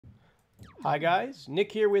Hi guys,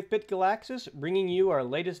 Nick here with BitGalaxis, bringing you our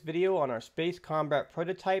latest video on our space combat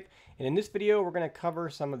prototype. And in this video, we're going to cover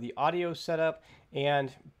some of the audio setup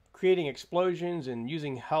and creating explosions and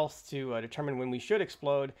using health to determine when we should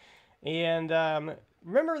explode. And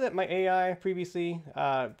remember that my AI previously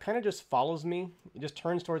kind of just follows me. It just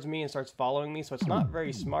turns towards me and starts following me, so it's not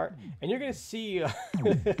very smart. And you're going to see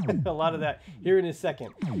a lot of that here in a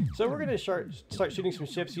second. So we're going to start shooting some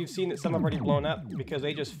ships. You've seen that some have already blown up because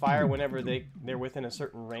they just fire whenever they're within a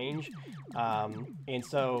certain range. And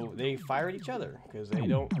so they fire at each other because they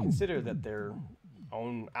don't consider that their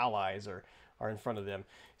own allies are in front of them.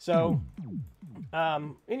 So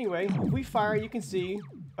anyway, if we fire, you can see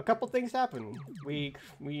a couple things happen. We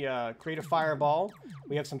create a fireball,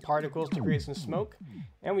 we have some particles to create some smoke,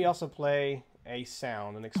 and we also play a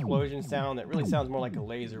sound, an explosion sound that really sounds more like a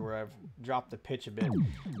laser, where I've dropped the pitch a bit.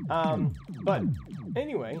 But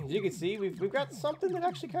anyway, as you can see, we've got something that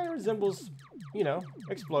actually kind of resembles, you know,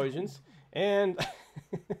 explosions. And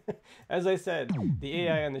as I said, the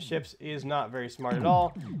AI on the ships is not very smart at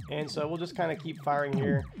all, and so we'll just kind of keep firing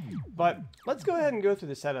here. But let's go ahead and go through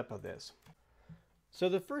the setup of this. So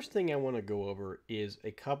the first thing I want to go over is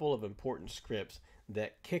a couple of important scripts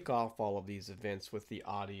that kick off all of these events with the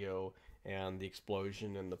audio and the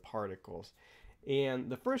explosion and the particles. And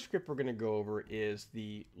the first script we're going to go over is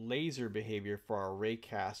the laser behavior for our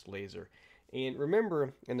raycast laser. And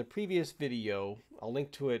remember, in the previous video, I'll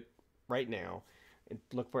link to it right now, and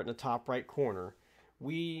look for it in the top right corner,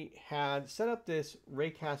 we had set up this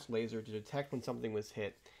raycast laser to detect when something was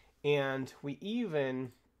hit, and we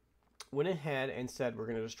even went ahead and said we're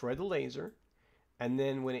going to destroy the laser, and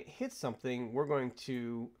then when it hits something, we're going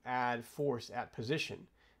to add force at position.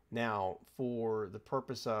 Now, for the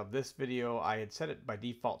purpose of this video, I had set it by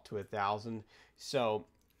default to 1,000. So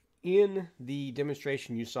in the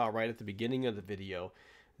demonstration you saw right at the beginning of the video,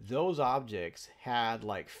 those objects had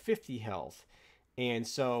like 50 health. And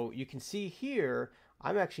so you can see here,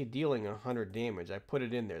 I'm actually dealing 100 damage. I put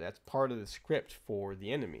it in there. That's part of the script for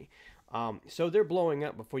the enemy. So they're blowing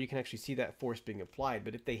up before you can actually see that force being applied.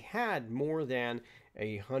 But if they had more than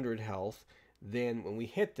 100 health, then when we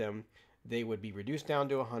hit them, they would be reduced down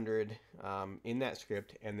to 100 in that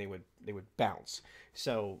script, and they would bounce.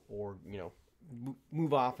 So, or you know,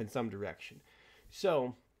 move off in some direction.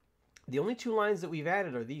 So the only two lines that we've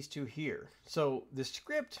added are these two here. So the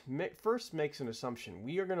script first makes an assumption.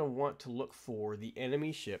 We are going to want to look for the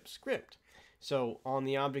enemy ship script. So on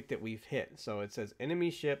the object that we've hit, so it says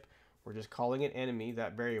enemy ship. We're just calling it enemy,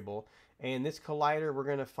 that variable. And this collider, we're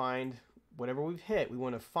going to find whatever we've hit. We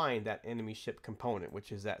want to find that enemy ship component,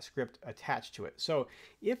 which is that script attached to it. So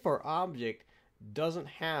if our object doesn't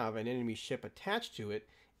have an enemy ship attached to it,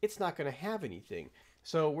 it's not going to have anything.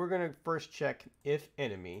 So we're going to first check if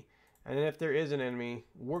enemy. And then if there is an enemy,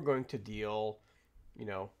 we're going to deal, you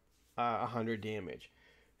know, 100 damage.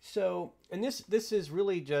 So, and this is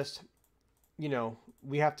really just, you know,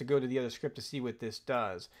 we have to go to the other script to see what this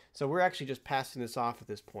does. So we're actually just passing this off at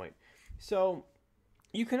this point. So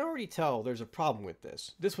you can already tell there's a problem with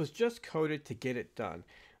this. This was just coded to get it done.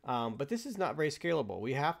 But this is not very scalable.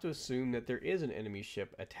 We have to assume that there is an enemy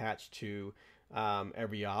ship attached to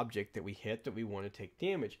every object that we hit that we want to take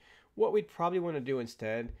damage. What we'd probably want to do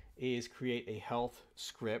instead is create a health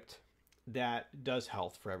script that does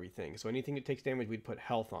health for everything. So anything that takes damage, we'd put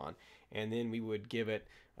health on, and then we would give it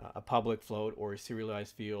a public float or a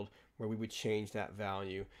serialized field where we would change that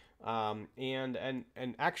value. And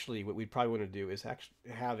actually, what we'd probably want to do is actually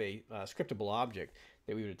have a scriptable object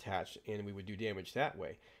that we would attach, and we would do damage that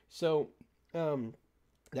way. So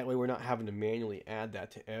that way, we're not having to manually add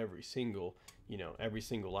that to every single, you know, every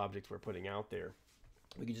single object we're putting out there.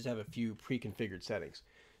 We could just have a few pre-configured settings.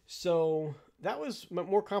 So that was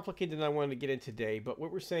more complicated than I wanted to get in today, but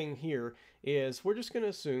what we're saying here is we're just going to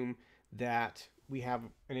assume that we have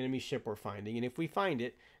an enemy ship we're finding, and if we find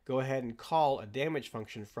it, go ahead and call a damage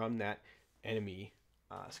function from that enemy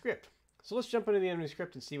script. So let's jump into the enemy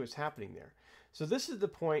script and see what's happening there. So this is the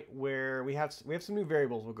point where we have some new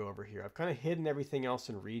variables we'll go over here. I've kind of hidden everything else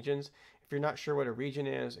in regions. If you're not sure what a region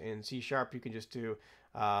is in C#, you can just do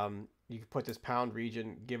you can put this pound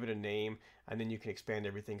region, give it a name, and then you can expand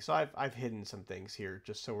everything. So I've hidden some things here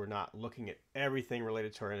just so we're not looking at everything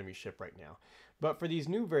related to our enemy ship right now. But for these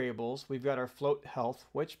new variables, we've got our float health,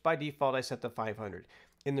 which by default I set to 500.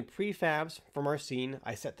 In the prefabs from our scene,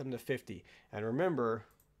 I set them to 50. And remember,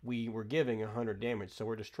 we were giving 100 damage, so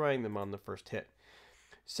we're destroying them on the first hit.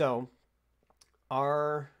 So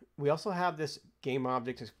we also have this game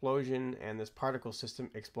object explosion and this particle system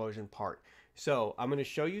explosion part. So I'm going to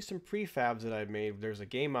show you some prefabs that I've made. There's a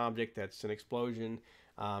game object that's an explosion,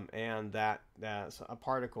 and that's a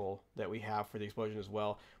particle that we have for the explosion as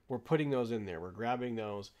well. We're putting those in there. We're grabbing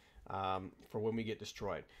those for when we get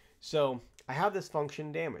destroyed. So I have this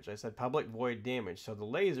function damage. I said public void damage. So the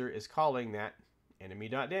laser is calling that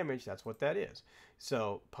enemy.damage. That's what that is.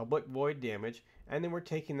 So public void damage, and then we're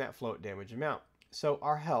taking that float damage amount. So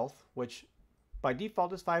our health, which by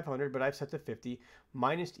default is 500, but I've set to 50,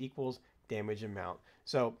 minus equals damage amount.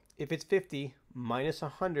 So if it's 50 minus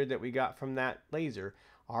 100 that we got from that laser,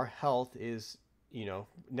 our health is,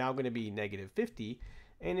 now going to be negative 50.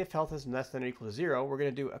 And if health is less than or equal to 0, we're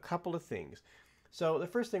going to do a couple of things. So the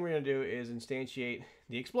first thing we're going to do is instantiate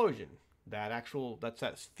the explosion. That's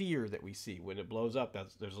that sphere that we see when it blows up.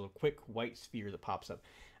 There's a quick white sphere that pops up.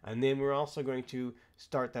 And then we're also going to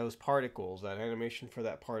start those particles, that animation for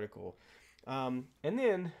that particle. And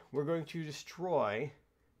then we're going to destroy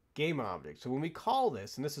game object. So when we call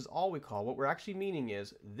this, and this is all we call, what we're actually meaning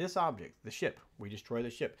is this object, the ship. We destroy the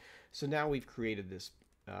ship. So now we've created this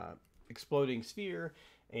exploding sphere,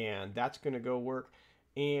 and that's going to go work.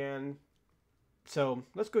 And so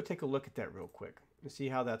let's go take a look at that real quick and see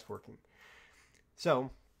how that's working.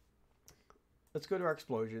 So let's go to our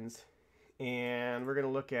explosions, and we're going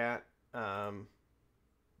to look at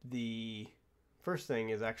the first thing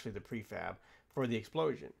is actually the prefab for the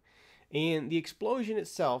explosion. And the explosion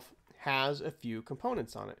itself has a few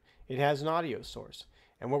components on it. It has an audio source.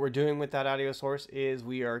 And what we're doing with that audio source is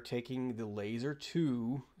we are taking the laser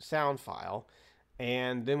 2 sound file,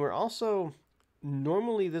 and then we're also,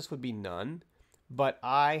 normally this would be none, but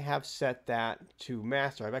I have set that to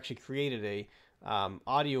master. I've actually created a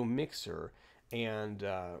audio mixer and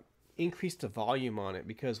increased the volume on it,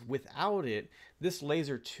 because without it, this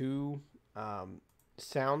laser 2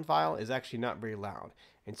 sound file is actually not very loud,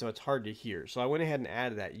 and so it's hard to hear. So I went ahead and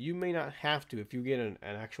added that. You may not have to. If you get an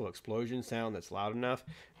actual explosion sound that's loud enough,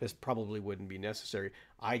 this probably wouldn't be necessary.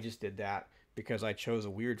 I just did that because I chose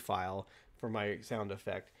a weird file for my sound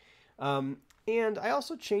effect. And I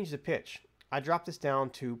also changed the pitch. I dropped this down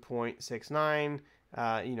to 0.69.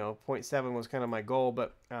 0.7 was kind of my goal,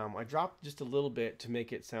 but I dropped just a little bit to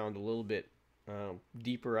make it sound a little bit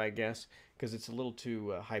deeper, I guess, because it's a little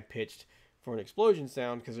too high-pitched for an explosion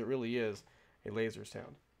sound, because it really is a laser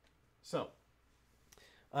sound. So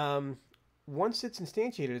once it's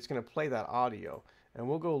instantiated, it's going to play that audio, and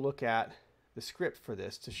we'll go look at the script for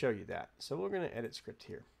this to show you that. So we're going to edit script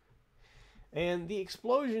here. And the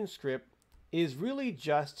explosion script is really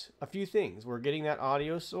just a few things. We're getting that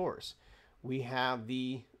audio source. We have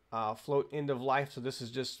the float end of life, so this is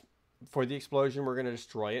just for the explosion. We're going to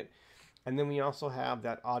destroy it. And then we also have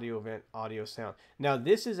that audio event, audio sound. Now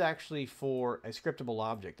this is actually for a scriptable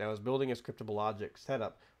object. I was building a scriptable object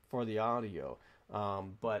setup for the audio,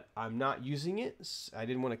 but I'm not using it. I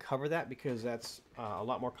didn't want to cover that because that's a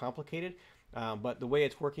lot more complicated. But the way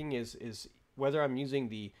it's working is whether I'm using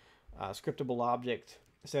the scriptable object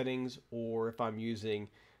settings, or if I'm using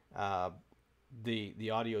the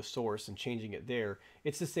audio source and changing it there,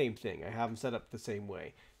 it's the same thing. I have them set up the same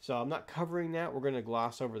way. So I'm not covering that. We're going to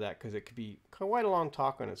gloss over that because it could be quite a long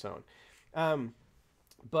talk on its own.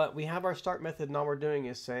 But we have our start method, and all we're doing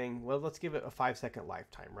is saying, well, let's give it a 5-second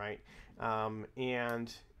lifetime, right?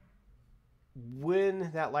 And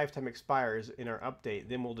when that lifetime expires in our update,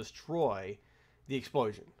 then we'll destroy the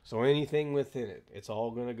explosion. So anything within it, it's all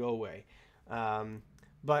going to go away.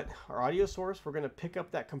 But our audio source, we're going to pick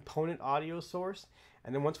up that component audio source,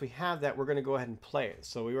 and then once we have that, we're going to go ahead and play it.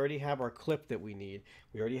 So we already have our clip that we need.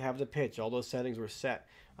 We already have the pitch. All those settings were set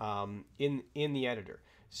in the editor.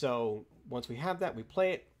 So once we have that, we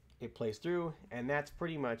play it. It plays through, and that's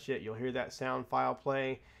pretty much it. You'll hear that sound file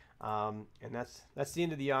play, and that's the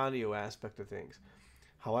end of the audio aspect of things.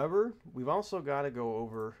 However, we've also got to go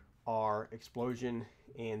over our explosion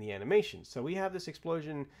and the animation. So we have this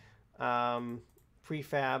explosion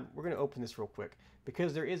prefab. We're going to open this real quick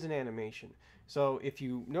because there is an animation. So if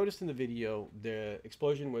you noticed in the video, the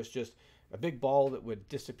explosion was just a big ball that would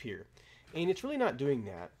disappear, and it's really not doing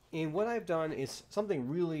that. And what I've done is something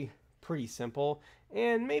really pretty simple,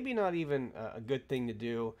 and maybe not even a good thing to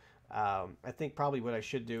do. I think probably what I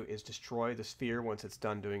should do is destroy the sphere once it's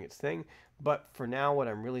done doing its thing. But for now, what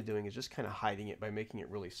I'm really doing is just kind of hiding it by making it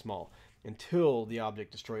really small until the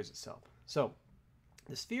object destroys itself. So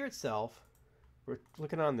the sphere itself, we're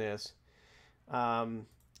looking on this,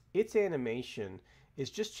 its animation is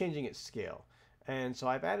just changing its scale. And so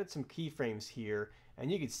I've added some keyframes here,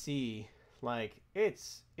 and you can see like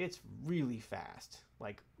it's really fast,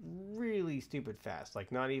 like really stupid fast,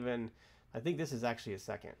 like not even, I think this is actually a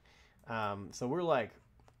second. So we're like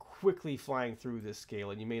quickly flying through this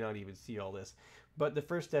scale, and you may not even see all this. But the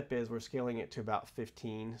first step is we're scaling it to about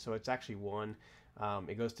 15, so it's actually 1.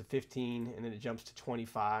 It goes to 15 and then it jumps to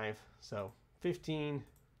 25. So 15,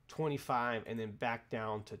 25, and then back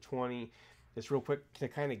down to 20. It's real quick to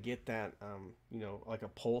kind of get that, you know, like a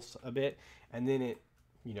pulse a bit. And then it,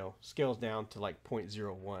 you know, scales down to like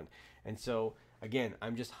 0.01. And so again,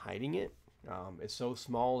 I'm just hiding it. It's so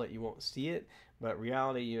small that you won't see it, but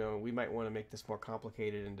reality, you know, we might want to make this more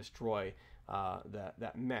complicated and destroy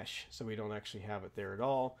that mesh so we don't actually have it there at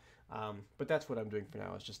all. But that's what I'm doing for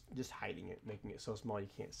now, is just hiding it, making it so small you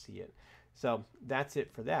can't see it. So that's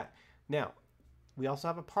it for that. Now, we also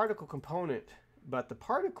have a particle component, but the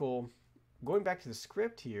particle, going back to the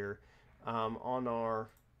script here on our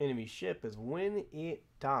enemy ship, is when it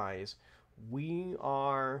dies, we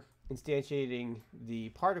are instantiating the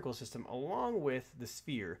particle system along with the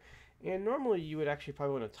sphere. And normally you would actually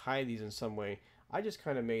probably want to tie these in some way. I just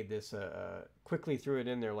kind of made this quickly threw it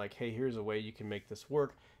in there like, hey, here's a way you can make this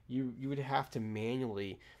work. You would have to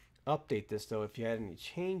manually update this though if you had any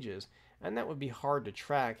changes, and that would be hard to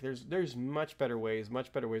track. There's much better ways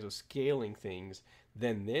of scaling things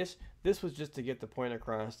than this. This was just to get the point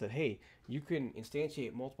across that, hey, you can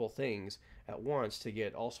instantiate multiple things at once to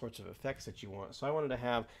get all sorts of effects that you want. So I wanted to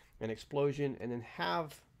have an explosion and then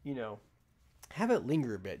have, you know, have it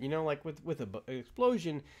linger a bit. You know, like with an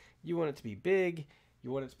explosion, you want it to be big,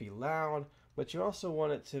 you want it to be loud, but you also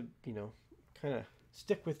want it to, you know, kind of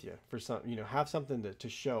stick with you for some, you know, have something to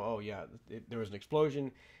show, oh yeah, there was an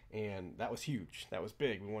explosion and that was huge, that was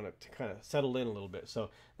big. We want it to kind of settle in a little bit. So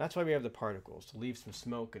that's why we have the particles, to leave some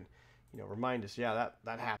smoke and, you know, remind us, yeah,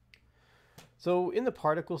 that happened. So in the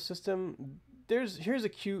particle system, here's a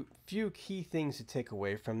few key things to take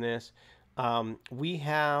away from this. We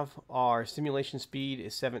have our simulation speed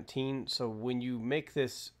is 17, so when you make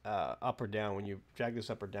this up or down, when you drag this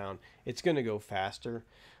up or down, it's going to go faster.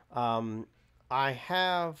 I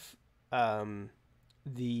have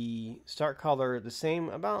the start color the same,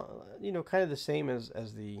 about, you know, kind of the same as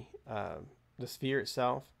the sphere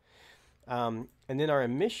itself. And then our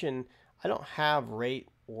emission, I don't have rate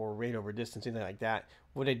or rate over distance, anything like that.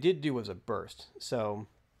 What I did do was a burst. So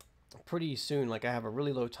pretty soon, like I have a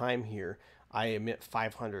really low time here, I emit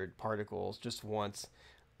 500 particles just once.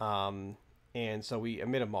 And so we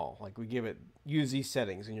emit them all. Like we use these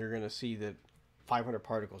settings and you're going to see that 500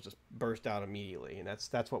 particles just burst out immediately. And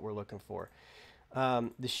that's what we're looking for.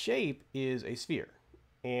 The shape is a sphere.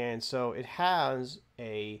 And so it has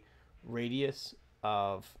a radius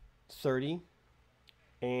of 30.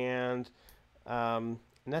 And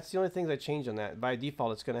that's the only things I changed on that. By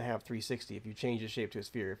default, it's going to have 360 if you change the shape to a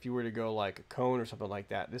sphere. If you were to go like a cone or something like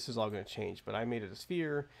that, this is all going to change. But I made it a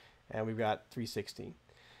sphere, and we've got 360.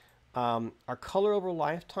 Our color over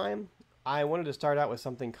lifetime, I wanted to start out with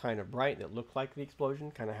something kind of bright that looked like the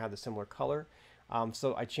explosion, kind of had the similar color.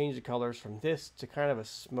 So I changed the colors from this to kind of a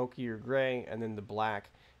smokier gray, and then the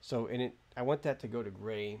black. So I want that to go to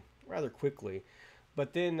gray rather quickly.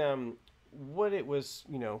 But then what it was,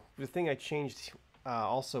 you know, the thing I changed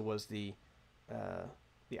also was the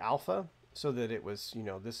alpha, so that it was, you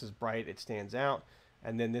know, this is bright, it stands out,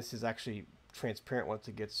 and then this is actually transparent once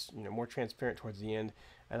it gets, you know, more transparent towards the end.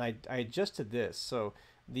 And I adjusted this, so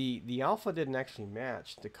the alpha didn't actually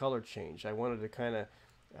match the color change. I wanted to kind of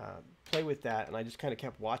play with that, and I just kind of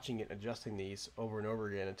kept watching it, adjusting these over and over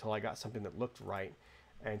again until I got something that looked right.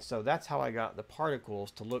 And so that's how I got the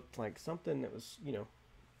particles to look like something that was, you know,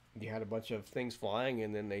 you had a bunch of things flying,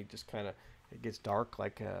 and then they just kind of, it gets dark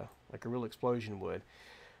like a real explosion would.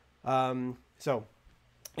 So,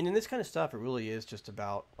 and in this kind of stuff, it really is just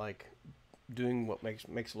about like doing what makes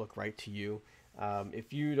it look right to you.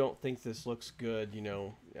 If you don't think this looks good, you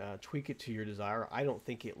know, tweak it to your desire. I don't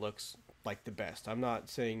think it looks like the best. I'm not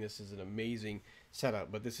saying this is an amazing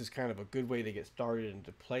setup, but this is kind of a good way to get started and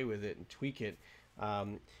to play with it and tweak it.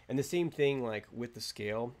 And the same thing like with the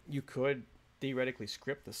scale, you could theoretically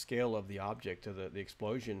script the scale of the object to the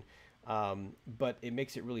explosion, but it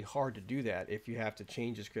makes it really hard to do that if you have to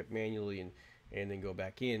change the script manually and then go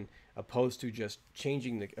back in, opposed to just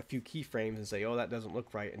changing a few keyframes and say, oh, that doesn't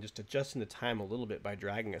look right, and just adjusting the time a little bit by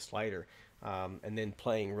dragging a slider and then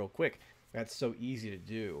playing real quick. That's so easy to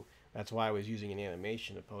do. That's why I was using an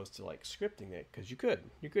animation opposed to like scripting it, because you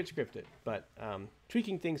could script it, but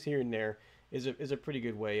tweaking things here and there is a pretty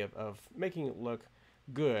good way of making it look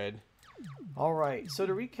good. All right, so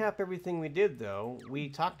to recap everything we did, though, we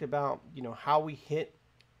talked about, you know, how we hit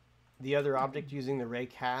the other object using the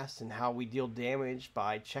raycast, and how we deal damage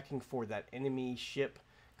by checking for that enemy ship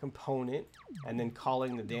component and then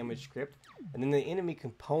calling the damage script. And then the enemy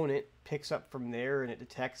component picks up from there, and it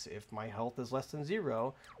detects if my health is less than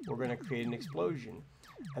 0, we're going to create an explosion.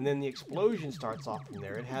 And then the explosion starts off from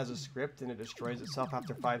there. It has a script and it destroys itself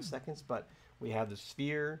after 5 seconds, but we have the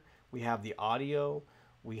sphere, we have the audio,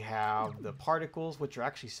 we have the particles, which are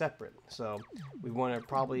actually separate. So we want to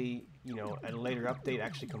probably, you know, at a later update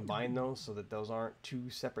actually combine those so that those aren't two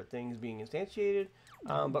separate things being instantiated.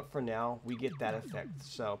 But for now, we get that effect.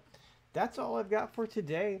 So that's all I've got for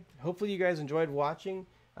today. Hopefully you guys enjoyed watching,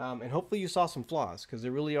 and hopefully you saw some flaws, because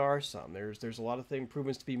there really are some. There's a lot of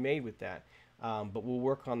improvements to be made with that, but we'll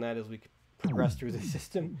work on that as we progress through the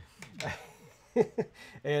system.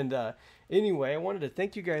 And anyway, I wanted to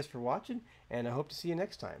thank you guys for watching, and I hope to see you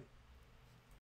next time.